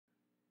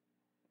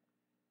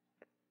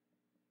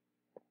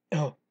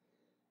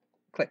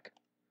click.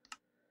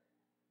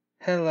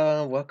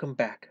 Hello and welcome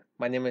back.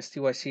 My name is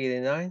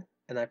TYC89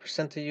 and I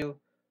present to you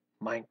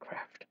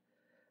Minecraft.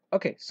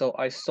 Okay, so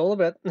I stole a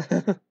bit.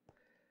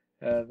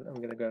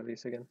 I'm gonna grab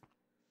these again.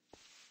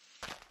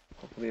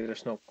 Hopefully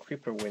there's no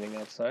creeper waiting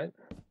outside.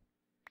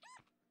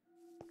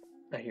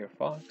 I hear a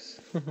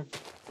fox.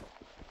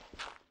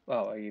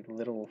 Wow, a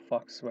little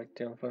fox right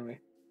there in front of me.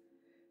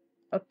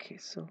 Okay,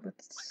 so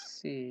let's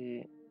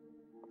see.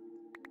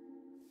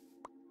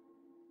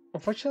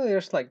 Unfortunately,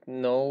 there's like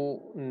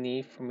no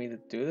need for me to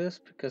do this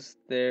because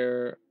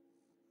they're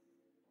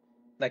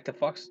like the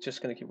fox is just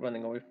gonna keep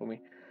running away from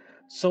me.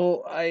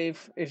 So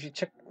if you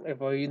check, if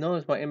you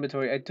notice my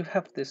inventory, I do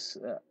have this.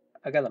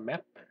 I got a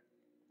map,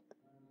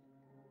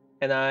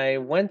 and I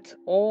went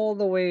all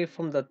the way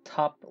from the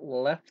top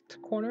left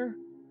corner.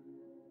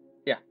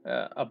 Yeah,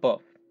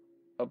 above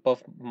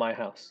my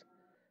house.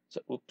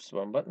 So oops,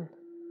 wrong button.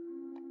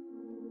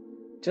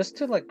 Just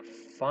to like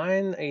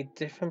find a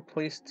different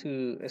place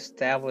to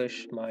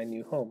establish my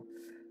new home.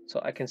 So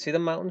I can see the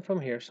mountain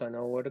from here, so I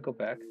know where to go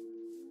back.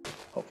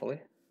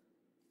 Hopefully.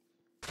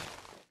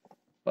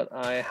 But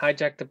I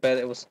hijacked the bed.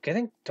 It was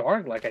getting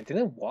dark. Like I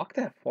didn't walk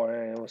that far,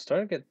 and it was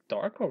starting to get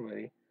dark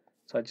already.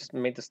 So I just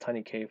made this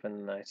tiny cave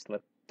and I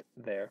slept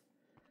there.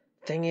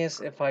 Thing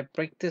is, if I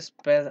break this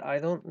bed, I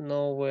don't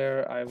know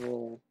where I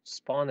will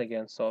spawn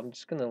again. So I'm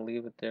just gonna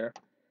leave it there.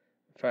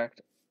 In fact,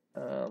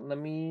 let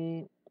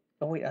me.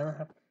 Oh wait, I don't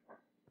have.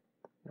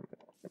 Let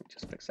me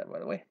just fix that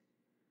right away.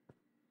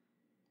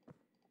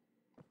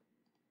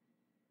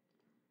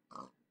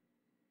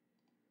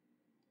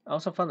 I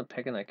also found a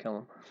pig and I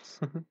killed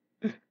him.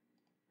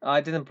 I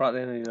didn't brought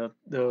any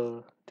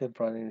didn't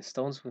brought any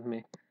stones with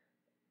me.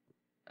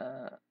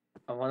 I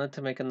wanted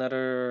to make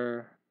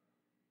another.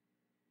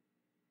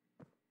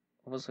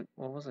 What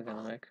was I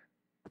gonna make?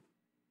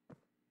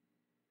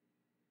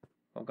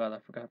 Oh god, I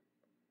forgot.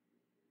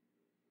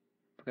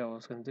 Forgot what I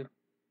was gonna do.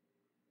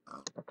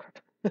 Oh crap.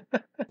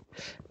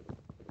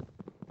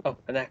 Oh,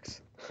 an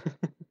axe.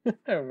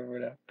 I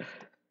remember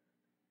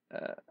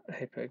now.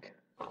 Hey pig.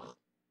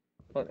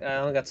 Well, I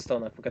only got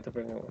stone. I forgot to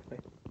bring it with me.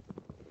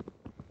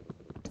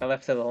 I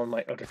left it on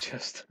my other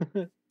chest.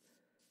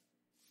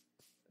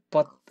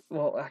 But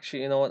well,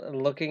 actually, you know what?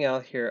 Looking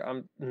out here,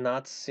 I'm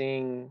not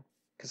seeing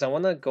because I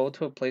want to go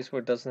to a place where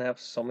it doesn't have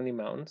so many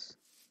mountains.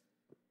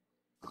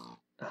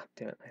 Ah,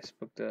 damn it! I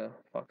spooked the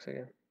fox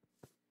again.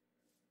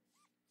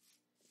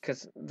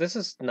 Because this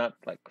is not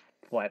like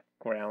flat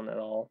ground at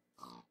all.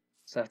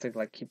 So I have to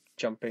like keep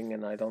jumping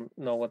and I don't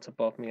know what's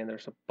above me and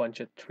there's a bunch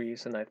of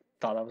trees and I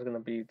thought I was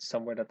gonna be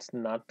somewhere that's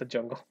not the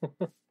jungle.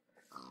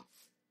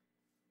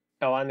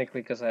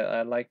 Ironically, because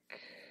I like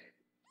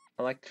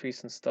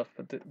trees and stuff,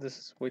 but this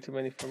is way too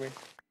many for me.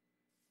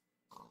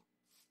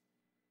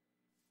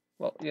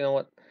 Well, you know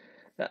what?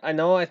 I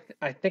know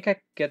I think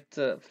I get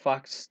the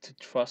fox to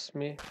trust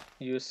me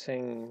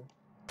using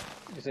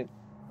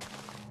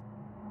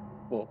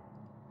well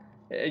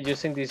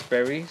using these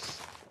berries.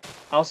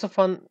 I also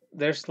found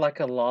there's like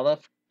a lot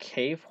of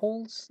cave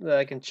holes that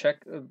I can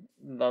check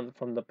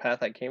from the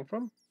path I came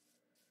from.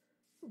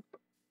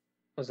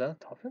 Was that a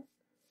dolphin?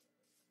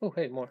 Oh,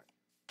 hey, more.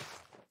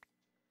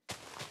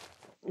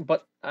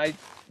 But I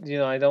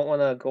don't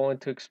want to go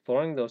into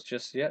exploring those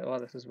just yet. Wow,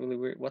 this is really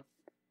weird. What?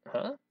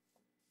 Huh?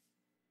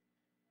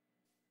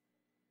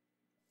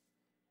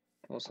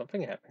 Well,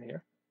 something happened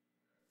here.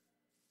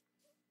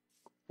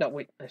 No,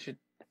 wait, I should.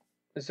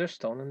 Is there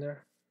stone in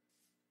there?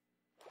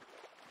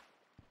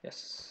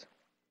 Yes.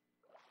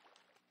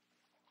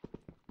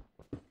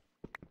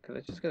 Could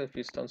I just get a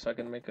few stones so I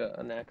can make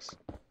an axe?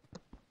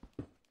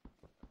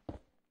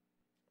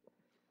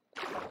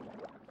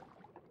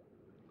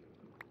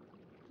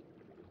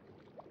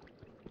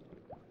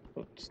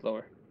 Oops,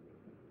 slower.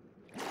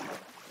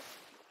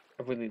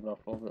 I really love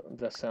all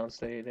the sounds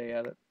they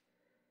added.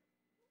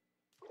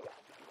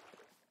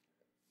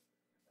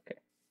 Okay.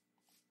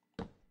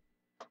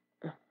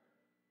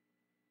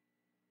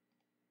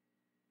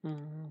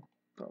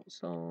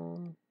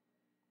 Cobblestone.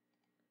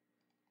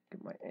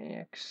 Get my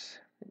axe.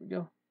 There we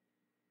go.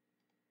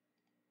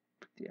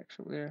 Put the axe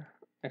over there.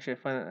 Actually, I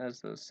find it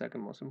as the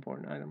second most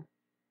important item.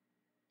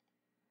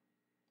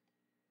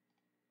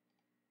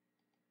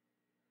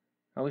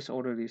 I always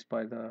order these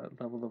by the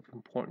level of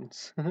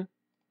importance.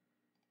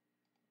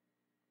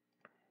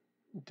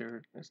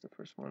 Dirt is the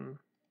first one.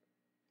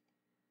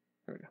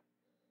 There we go.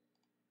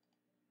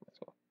 As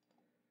well.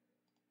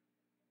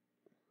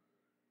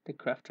 They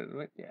crafted it,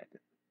 right? Yeah, I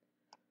did.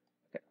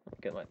 Okay,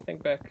 get my thing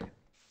back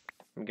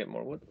and get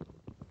more wood.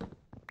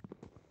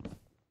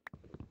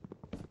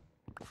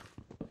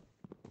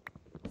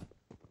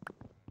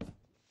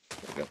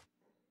 There we go.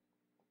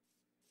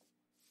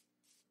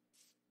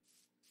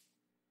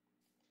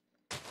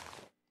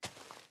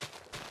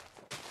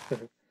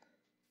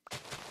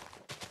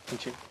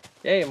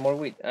 Yay, more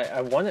wheat.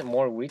 I wanted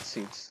more wheat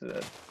seeds.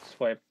 That's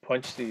why I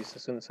punched these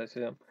as soon as I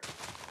see them.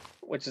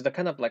 Which is the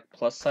kind of like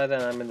plus side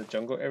that I'm in the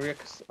jungle area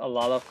because a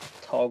lot of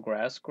tall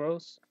grass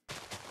grows.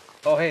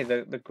 Oh hey,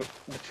 the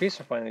trees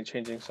are finally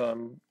changing, so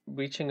I'm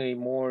reaching a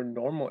more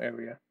normal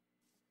area.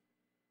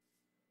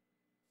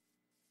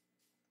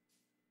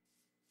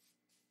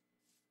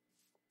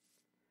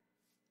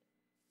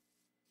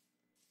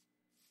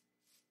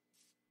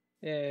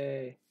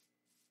 Yay.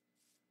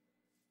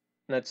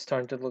 And it's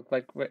starting to look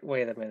like,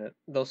 wait a minute,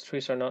 those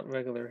trees are not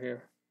regular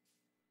here.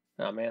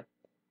 Oh man.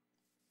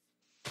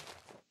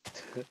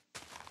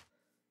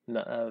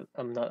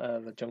 I'm not out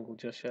of the jungle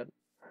just yet.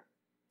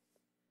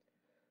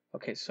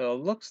 Okay, so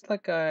it looks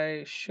like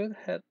I should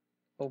head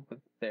over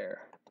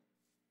there.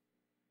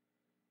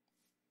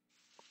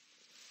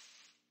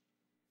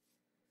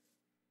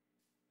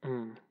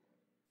 Hmm.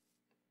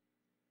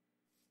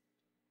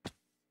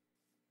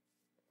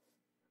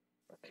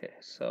 Okay,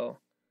 so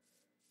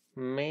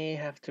may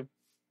have to.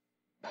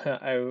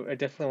 I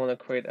definitely want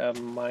to create a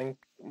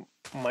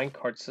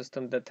minecart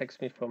system that takes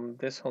me from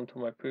this home to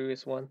my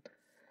previous one,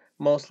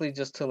 mostly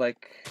just to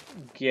like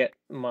get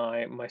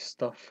my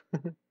stuff,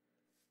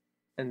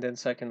 and then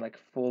so I can like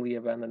fully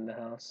abandon the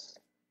house.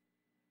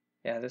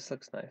 Yeah, this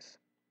looks nice.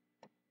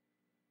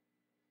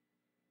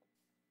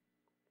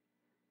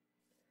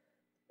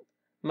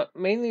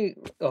 Mainly,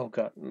 oh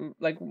god,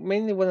 like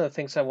mainly one of the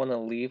things I want to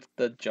leave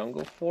the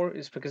jungle for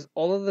is because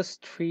all of those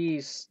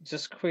trees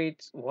just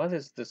create. What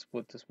is this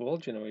with this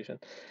world generation?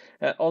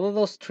 All of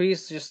those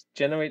trees just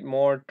generate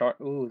more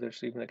dark. Ooh,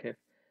 there's even a cave.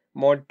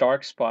 More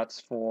dark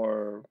spots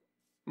for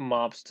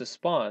mobs to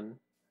spawn,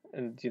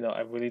 and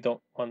I really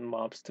don't want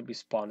mobs to be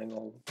spawning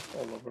all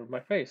over my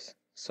face.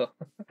 So,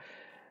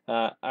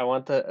 I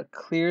want a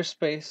clear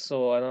space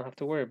so I don't have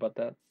to worry about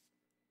that.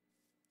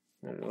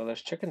 Well,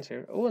 there's chickens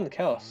here. Oh, and the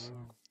cows.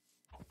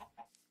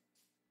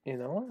 You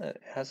know what?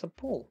 It has a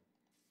pool.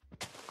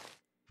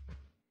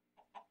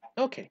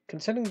 Okay,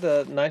 considering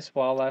the nice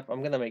wildlife,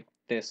 I'm gonna make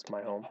this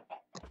my home.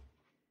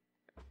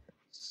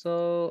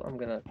 So I'm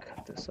gonna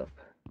cut this up.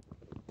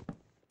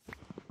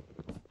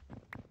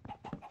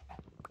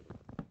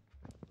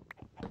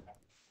 There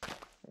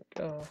we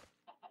go.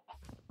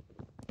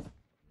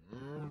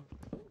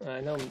 I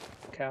know,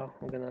 cow.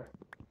 I'm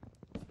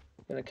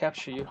gonna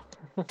capture you.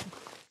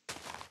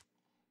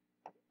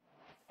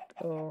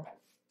 Go.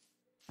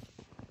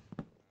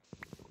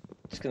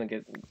 Just gonna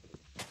get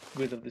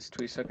rid of this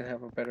tree so I can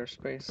have a better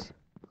space.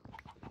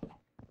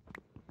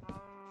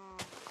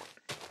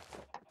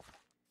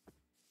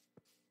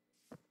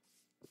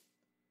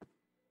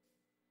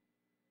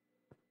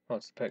 Oh,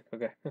 it's the pig.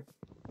 Okay.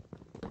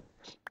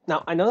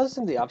 Now I noticed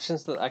in the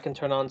options that I can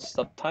turn on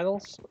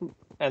subtitles,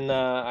 and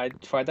I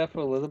tried that for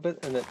a little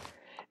bit, and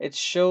it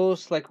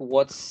shows like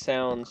what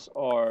sounds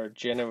are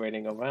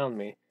generating around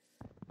me.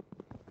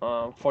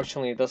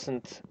 Unfortunately, it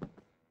doesn't.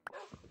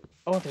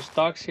 Oh, there's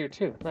dogs here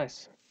too.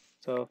 Nice.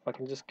 So if I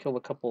can just kill a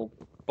couple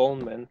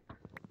bone men,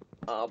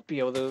 I'll be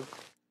able to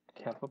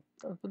have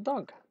a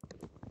dog,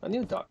 a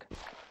new dog,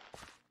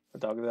 a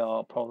dog that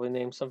I'll probably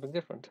name something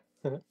different.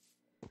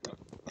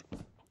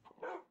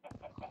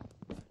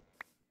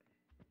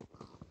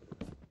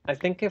 I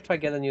think if I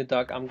get a new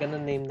dog, I'm gonna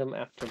name them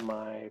after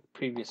my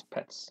previous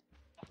pets.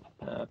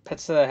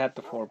 Pets that I had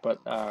before, but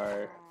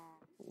are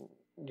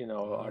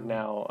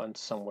now on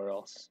somewhere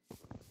else,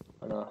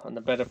 on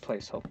a better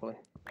place, hopefully.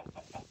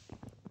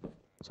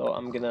 So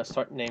I'm gonna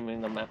start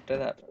naming them after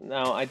that.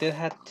 Now I did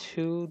have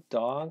two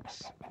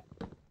dogs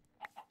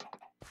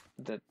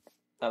that,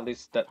 at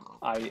least that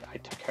I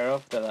took care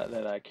of,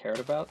 that I cared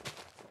about.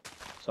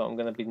 So I'm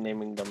gonna be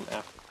naming them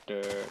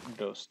after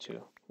those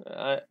two.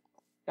 I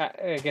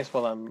guess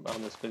while I'm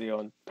on this video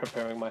and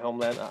preparing my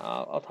homeland,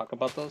 I'll talk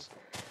about those.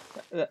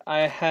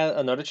 I had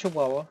another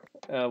Chihuahua,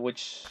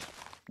 which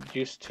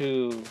used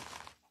to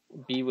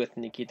be with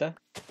Nikita,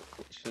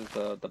 which is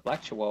the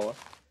black Chihuahua.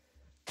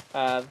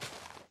 Uh,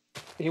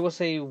 he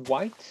was a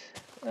white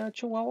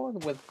Chihuahua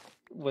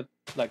with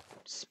like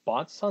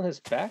spots on his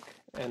back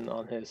and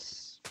on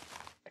his.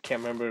 I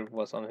can't remember if it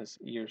was on his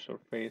ears or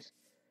face.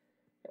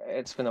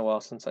 It's been a while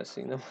since I've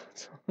seen him,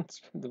 so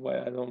it's the way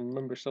I don't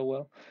remember so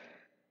well.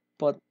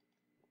 But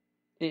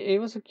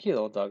it was a cute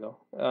old doggo.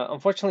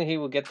 Unfortunately, he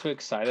would get too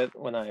excited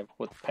when I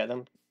would pet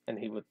him, and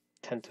he would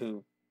tend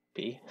to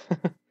pee.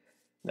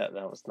 That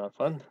was not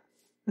fun.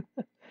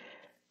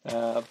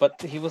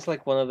 But he was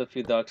like one of the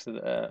few dogs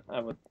that I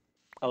would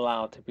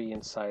allow to be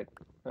inside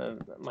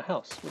my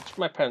house, which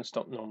my parents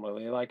don't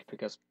normally like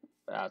because,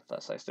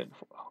 as I said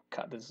before, oh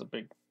god, this is a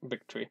big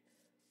tree.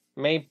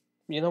 May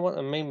You know what?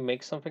 I may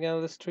make something out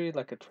of this tree,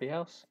 like a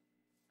treehouse.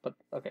 But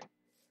okay,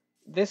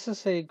 this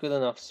is a good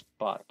enough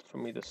spot for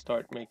me to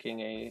start making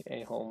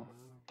a home.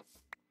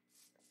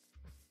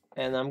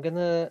 And I'm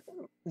gonna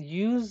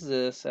use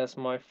this as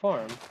my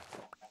farm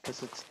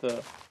because it's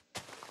the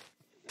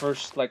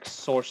first like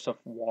source of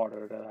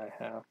water that I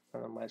have,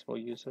 and I might as well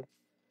use it.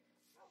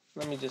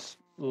 Let me just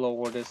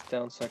lower this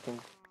down so I can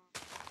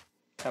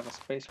have a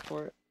space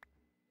for it.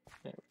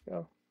 There we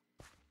go.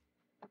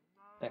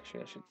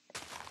 Actually, I should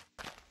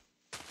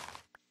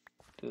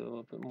do a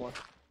little bit more.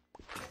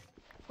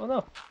 Oh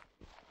no.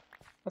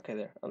 Okay,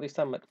 there. At least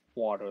I'm at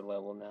water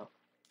level now.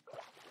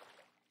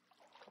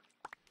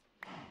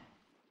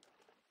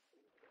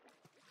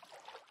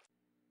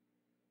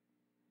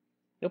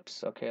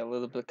 Oops, okay, a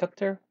little bit cut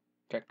there.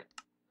 Check.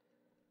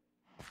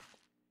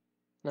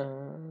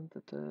 I'm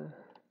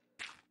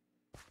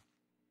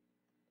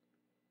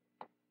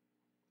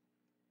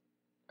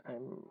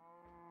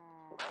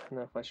don't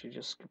know if I should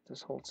just skip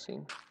this whole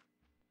scene.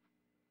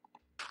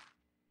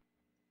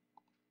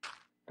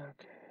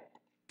 Okay.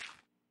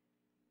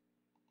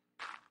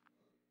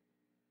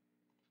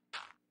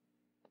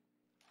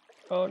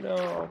 Oh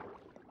no.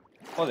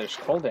 Oh, there's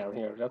coal down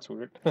here. That's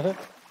weird.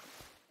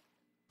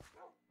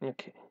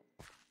 Okay.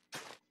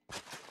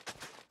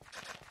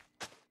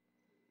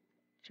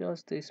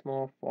 Just a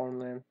small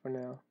farmland for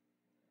now.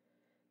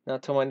 Now,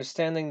 to my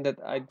understanding, that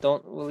I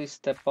don't really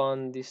step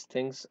on these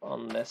things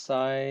unless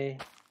I...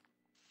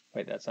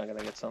 Wait, that's not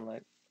gonna get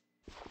sunlight.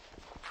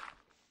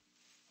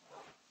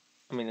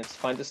 I mean, it's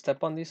fine to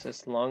step on these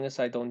as long as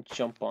I don't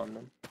jump on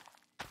them.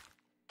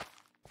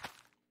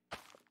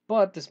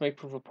 But this may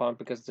prove a problem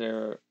because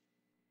they're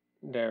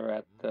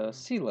at the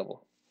sea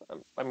level.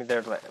 I mean,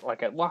 they're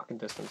like at walking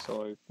distance,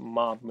 so a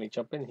mob may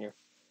jump in here.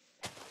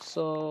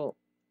 So,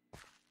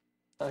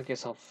 I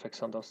guess I'll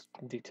fix on those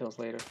details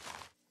later.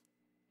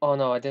 Oh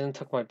no, I didn't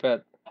took my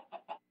bed.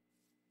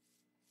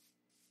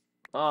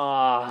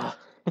 Ah,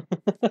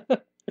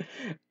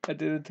 I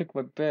didn't took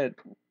my bed.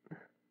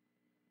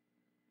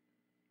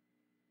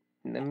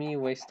 Let me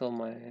waste all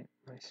my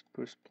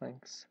spruce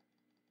planks.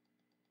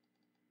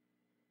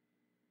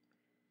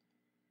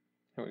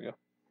 Here we go.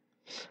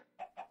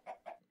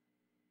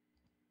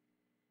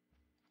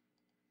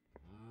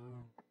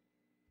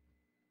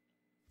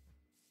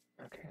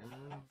 Okay.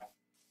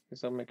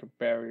 Guess I'll make a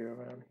barrier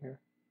around here.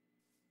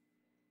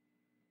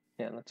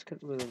 Yeah, let's get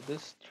rid of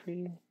this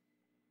tree.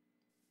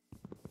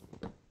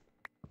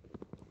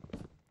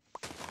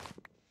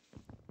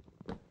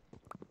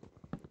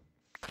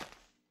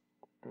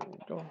 There we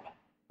go.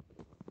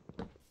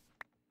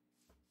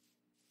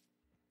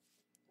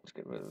 Let's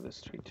get rid of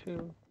this tree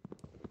too.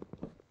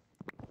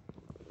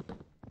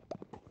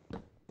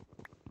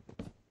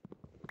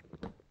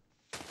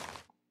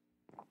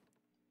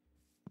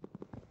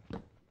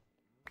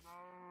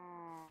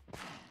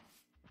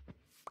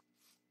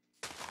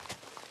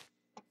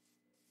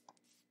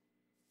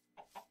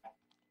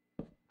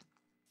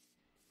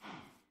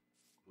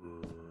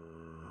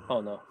 Oh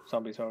no,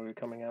 zombies are already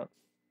coming out.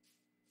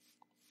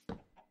 I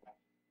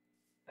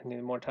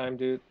need more time,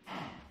 dude.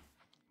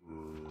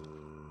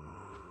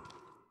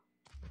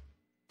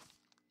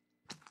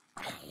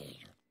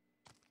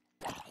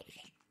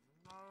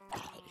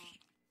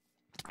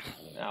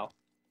 Ow.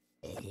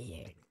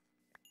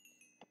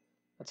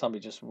 That zombie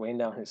just rained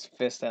down his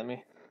fist at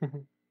me.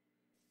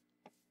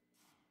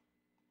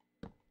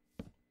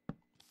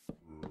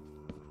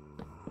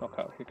 Oh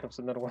god, here comes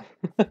another one.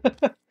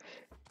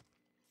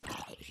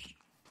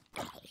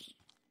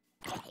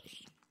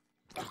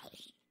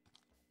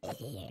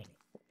 There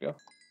we go.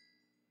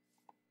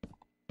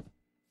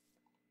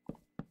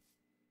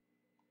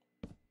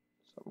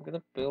 So I'm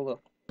gonna build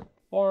a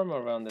farm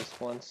around this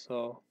one,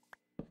 so...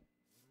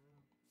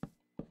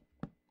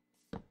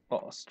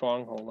 Well, a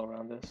stronghold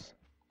around this.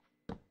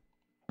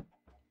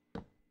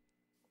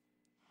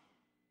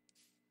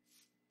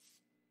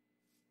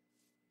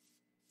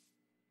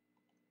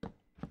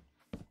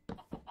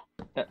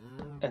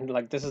 And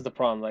like, this is the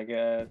problem, like,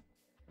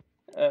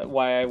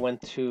 why I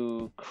went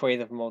to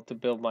creative mode to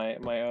build my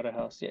other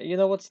house. Yeah, you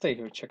know what? Stay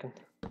here, chicken.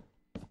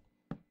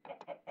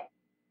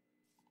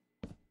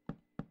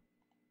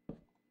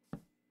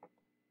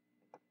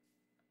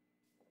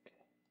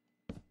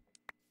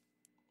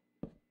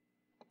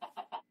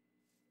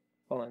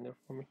 Fall in there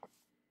for me.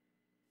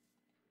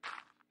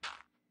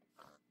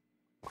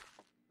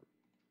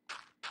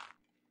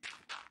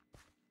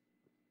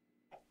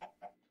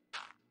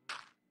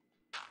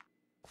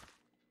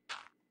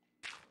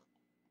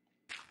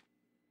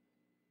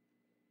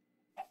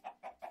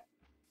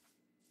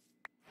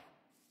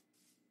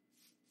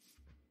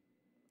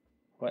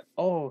 What?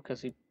 Oh,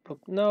 because he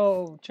pooped.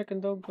 No,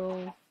 chicken, don't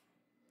go.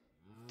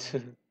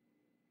 You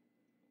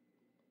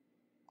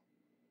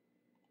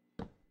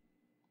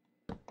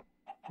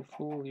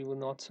fool, you will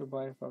not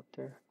survive out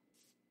there.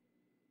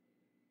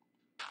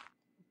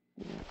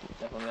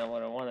 Definitely not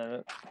what I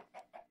wanted it.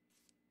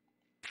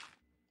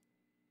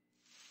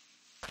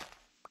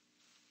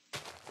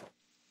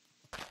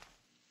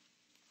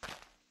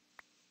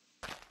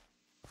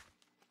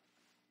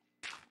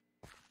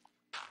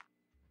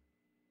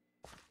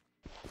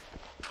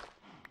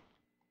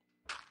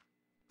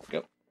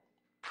 Go.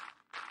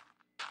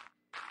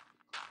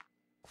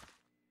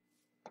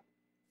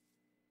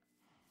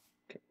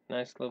 Okay,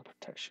 nice little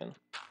protection.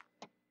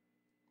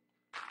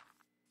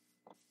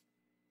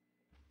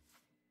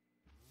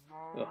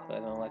 Ugh, I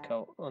don't like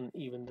how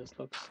uneven this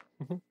looks.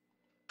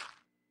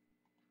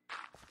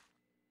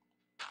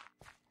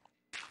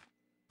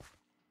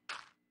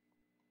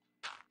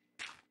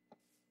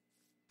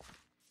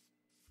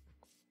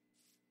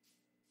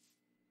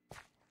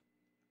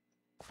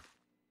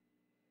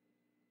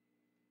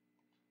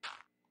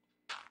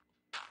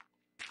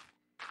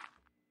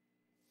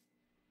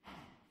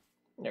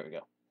 There we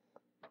go.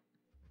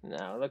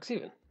 Now it looks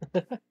even.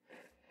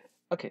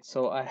 Okay,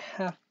 so I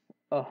have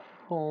a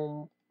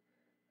home.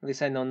 At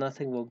least I know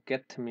nothing will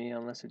get to me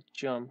unless it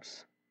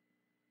jumps.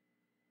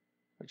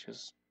 Which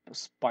is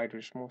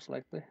spiders, most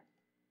likely.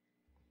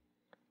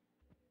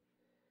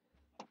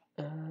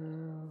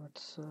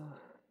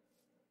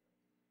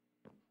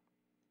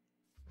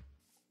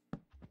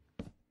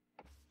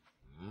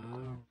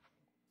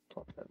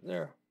 Plop that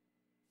there.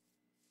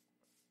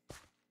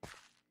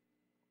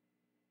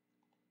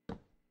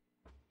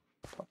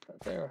 Plop that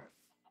there.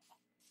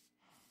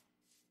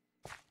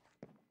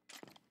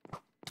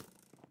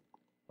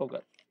 Oh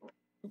god.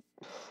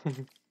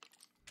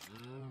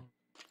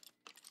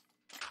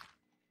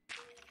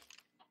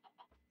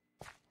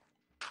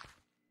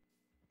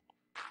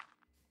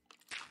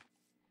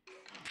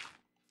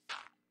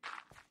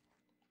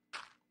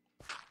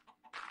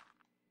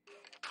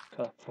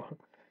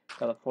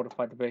 Gotta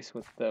fortify the base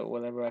with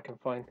whatever I can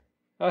find.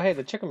 Oh hey,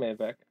 the chicken made it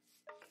back.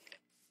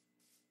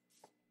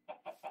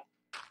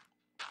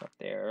 Up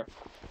there.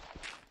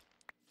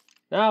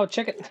 No,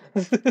 chicken!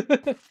 Do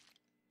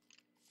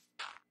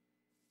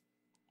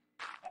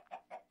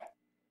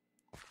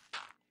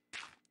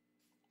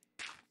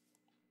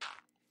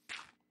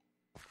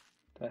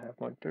I have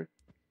more dirt?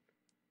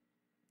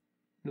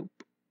 Nope.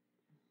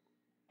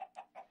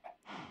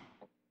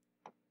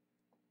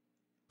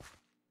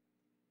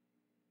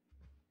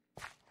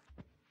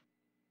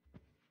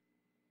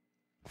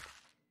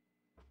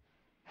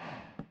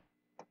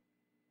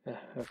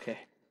 Okay.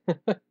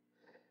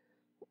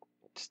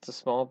 Just a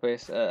small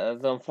base.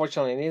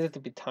 Unfortunately, it needed to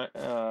be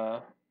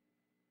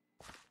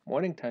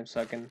morning time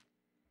so I can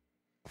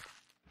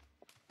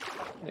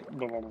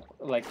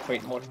like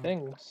create more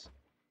things.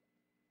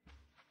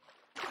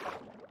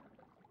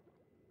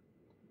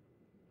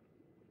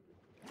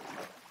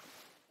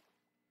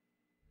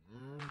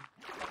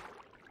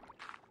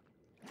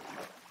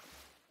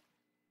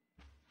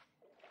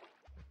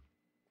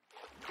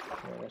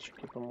 Yeah, that should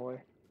keep them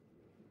away.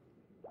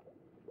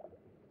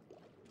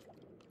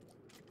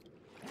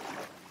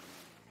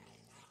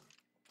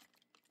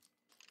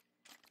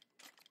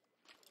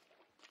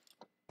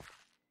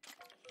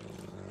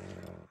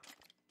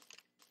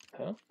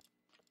 Huh?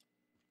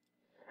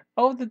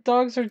 Oh, the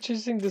dogs are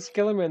chasing the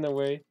skeleton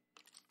away.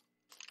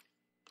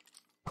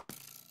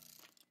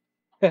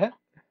 It's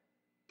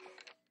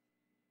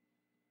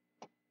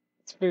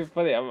pretty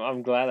funny.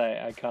 I'm glad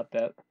I caught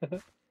that.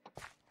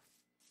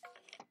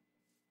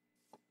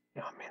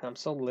 Oh man, I'm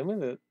so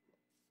limited.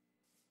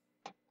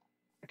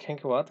 I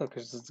can't go out there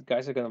because these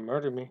guys are gonna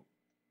murder me.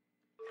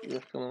 You're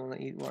gonna wanna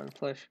eat rotten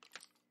flesh.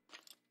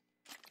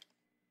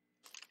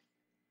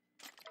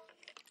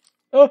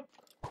 Oh!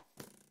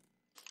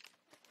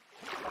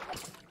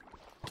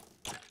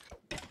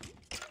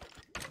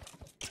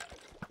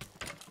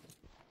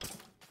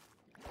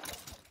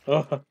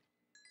 Oh!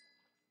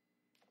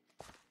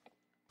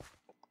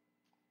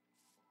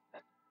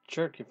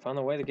 Jerk, you found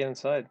a way to get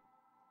inside.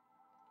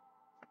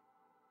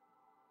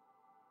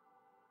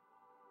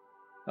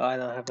 Oh, I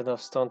don't have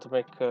enough stone to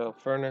make a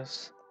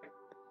furnace.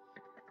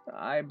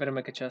 I better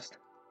make a chest.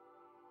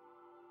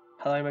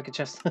 How do I make a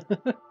chest?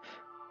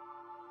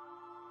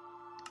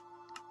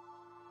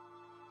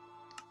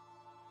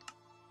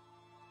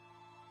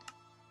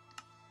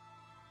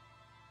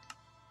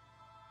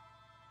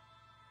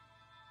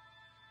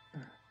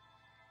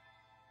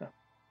 Oh.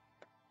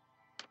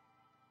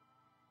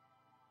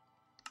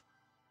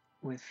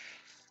 With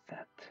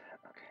that,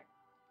 okay.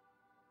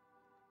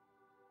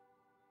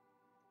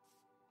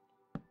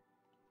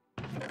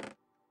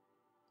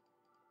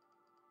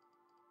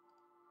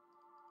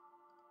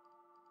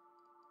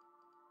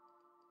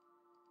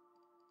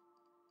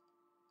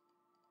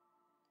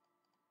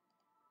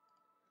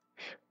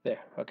 There,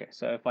 okay,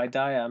 so if I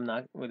die, I'm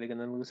not really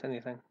gonna lose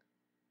anything.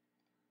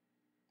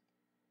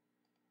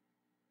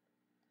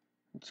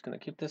 I'm just gonna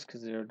keep this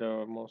because they're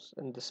the most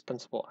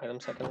indispensable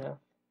items I can have.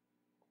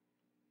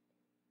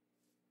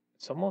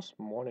 It's almost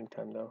morning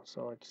time though,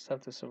 so I just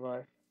have to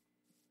survive.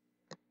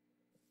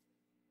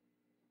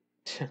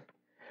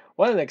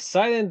 What an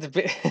exciting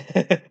debate!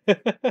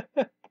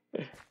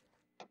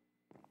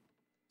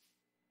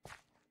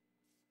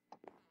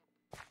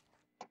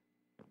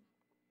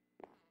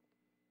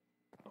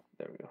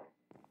 There we go.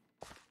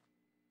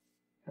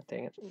 God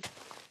dang it.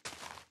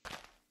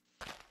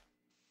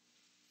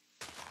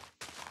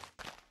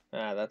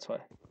 Ah, that's why.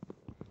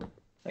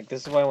 Like,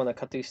 this is why I want to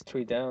cut these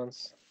 3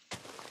 downs.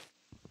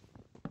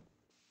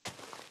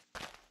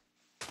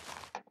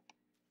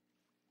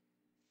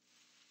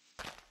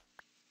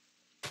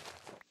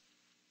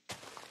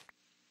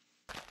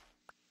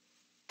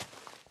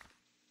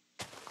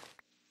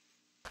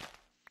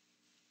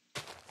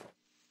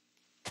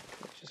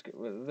 Let's just get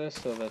rid of this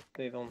so that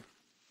they don't...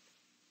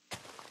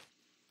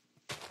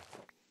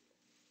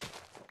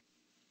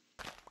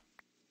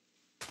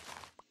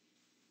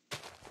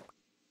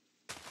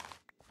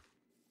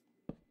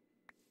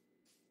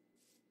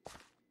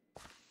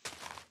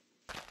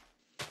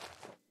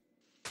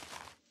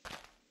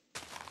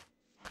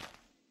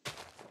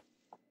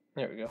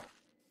 There we go.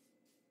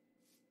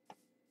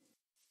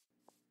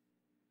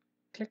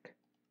 Click.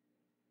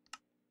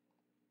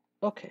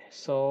 Okay,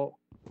 so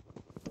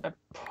I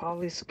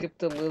probably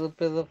skipped a little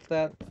bit of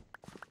that.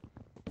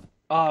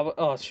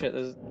 Oh shit,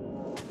 this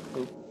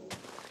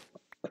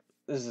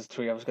is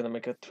 3. I was gonna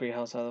make a 3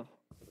 house out of.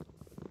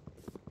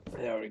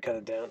 I already cut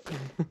it down.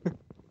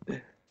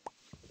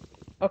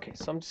 Okay,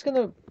 so I'm just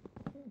gonna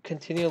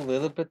continue a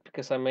little bit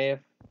because I may have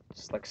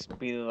just like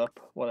speeded up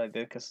what I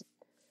did because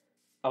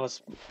I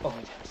was oh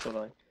yeah, I'm still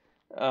dying.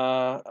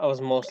 I was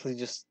mostly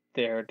just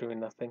there doing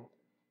nothing.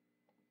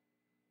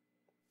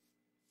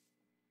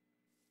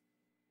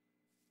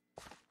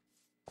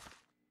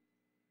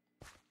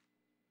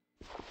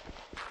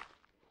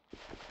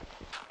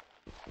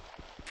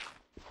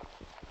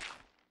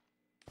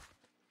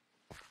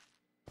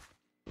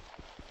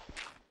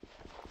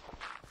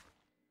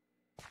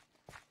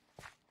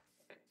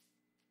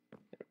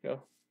 There we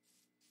go.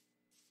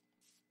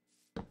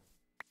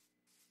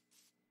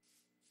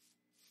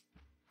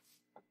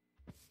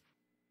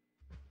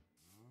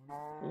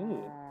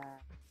 Ooh.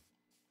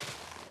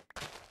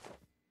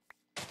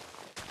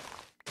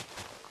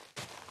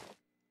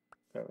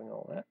 Grabbing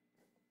all that.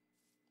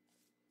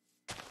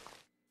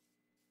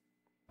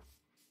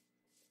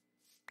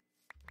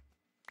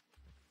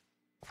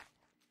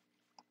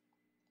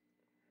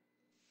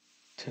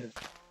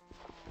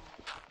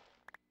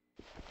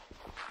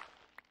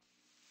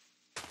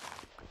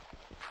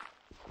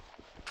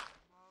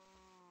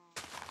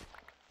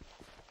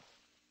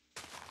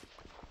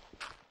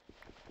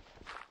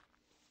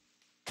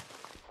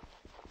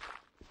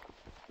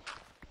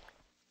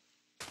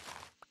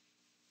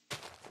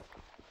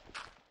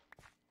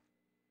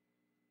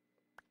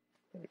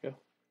 There we go.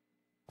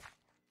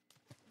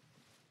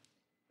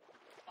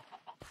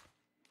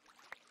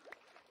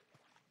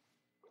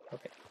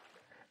 Okay.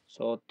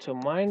 So to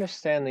my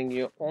understanding,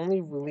 you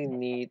only really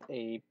need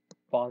a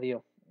body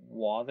of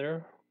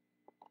water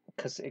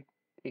because it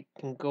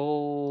can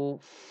go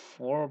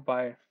 4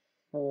 by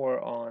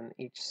 4 on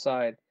each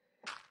side,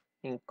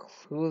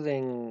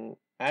 including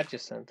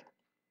adjacent.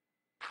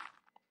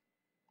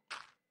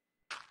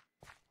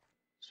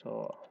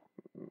 So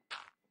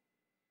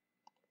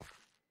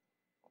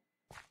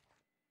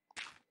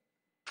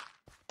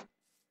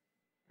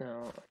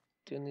now I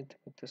do need to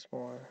make this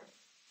more.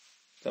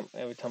 So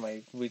every time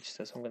I reach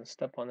this, I'm gonna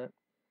step on it.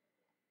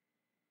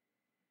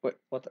 Wait,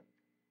 what the?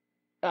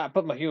 Ah, I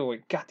put my hoe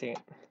away. God dang it.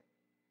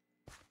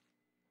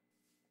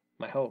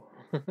 My hoe.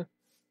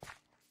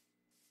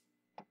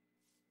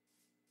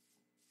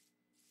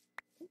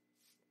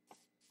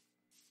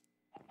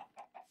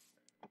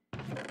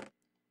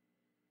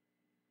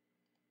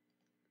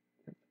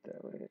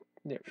 That way.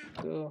 There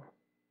we go.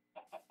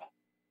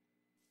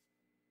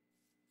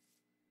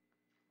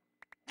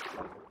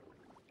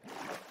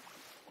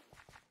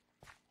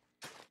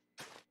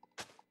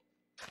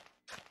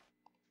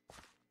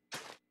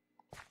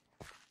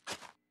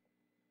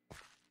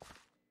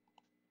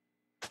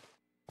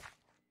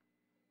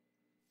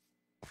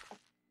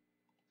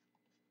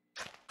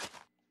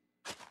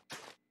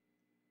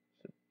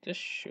 This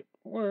should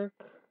work.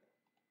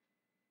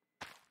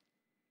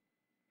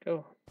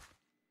 Go.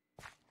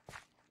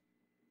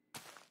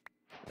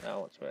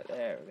 Now it's right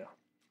there. We go.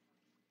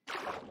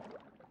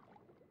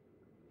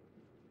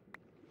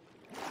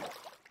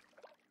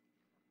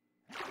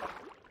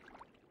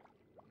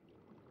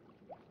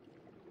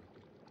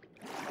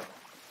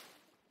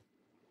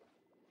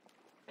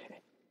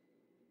 Okay.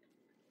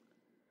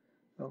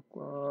 Oh,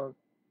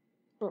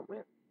 oh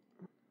man.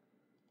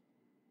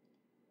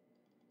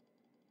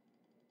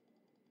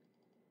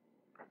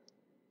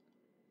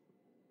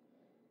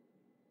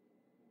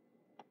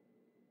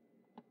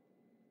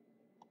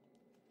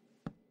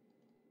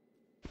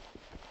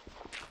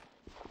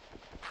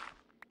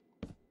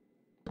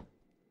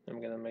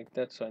 I'm gonna make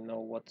that so I know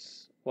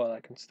what I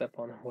can step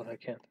on and what I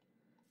can't.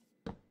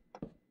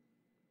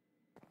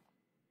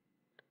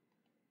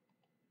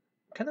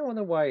 Kind of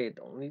wonder why it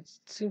only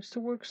seems to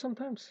work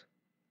sometimes.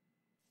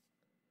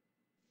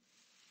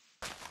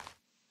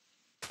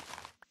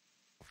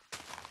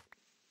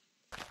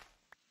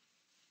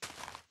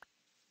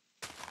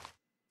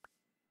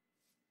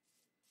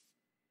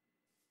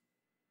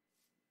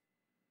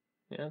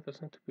 Yeah, it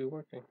doesn't seem to be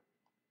working.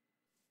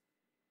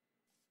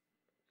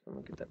 So I'm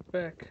gonna get that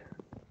back.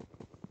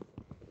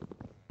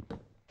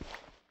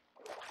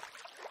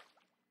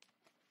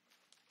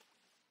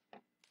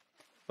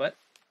 What?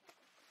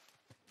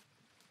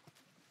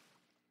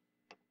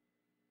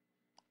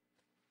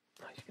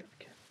 Oh, you gotta be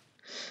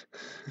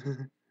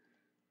kidding.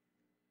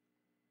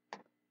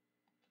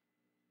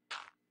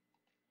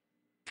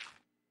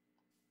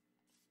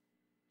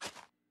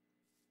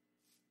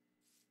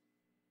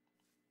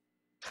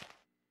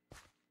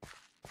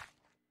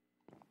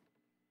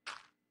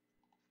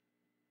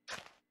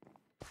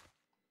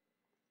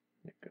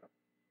 There you go.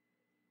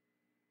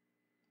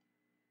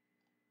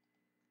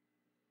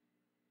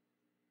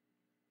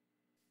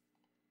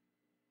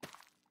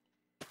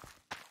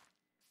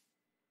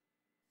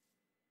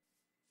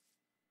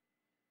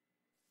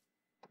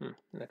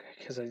 Okay,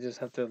 because I just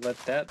have to let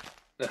that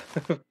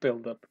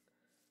build up.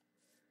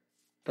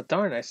 But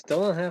darn, I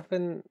still don't have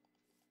an...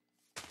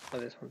 Oh,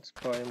 this one's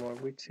probably more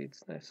wheat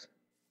seeds. Nice.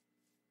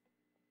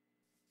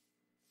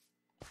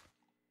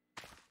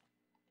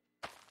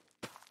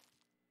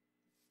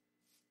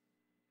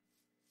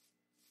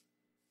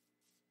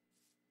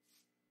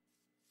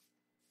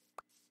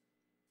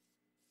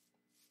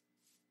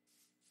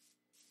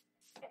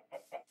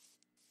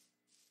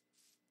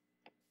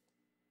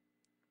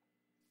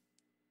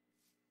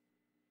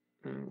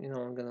 You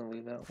know, I'm gonna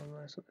leave that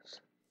one as it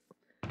is.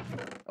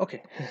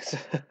 Okay, so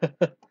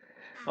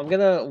I'm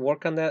gonna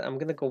work on that. I'm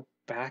gonna go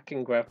back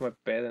and grab my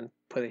bed and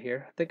put it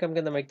here. I think I'm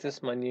gonna make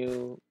this my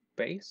new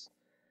base.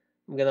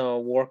 I'm gonna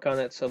work on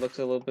it so it looks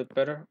a little bit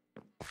better.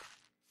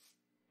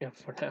 Yeah,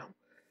 for now.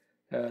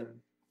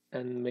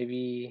 And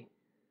maybe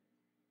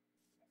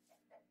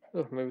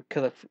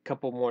cut a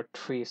couple more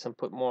trees and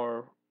put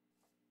more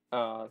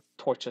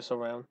torches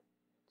around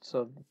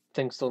so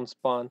things don't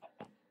spawn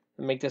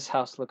and make this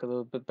house look a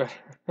little bit better.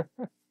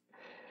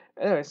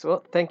 Anyways,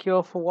 well, thank you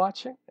all for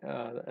watching,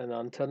 and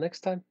until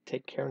next time,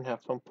 take care and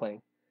have fun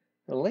playing.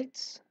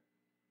 Lates.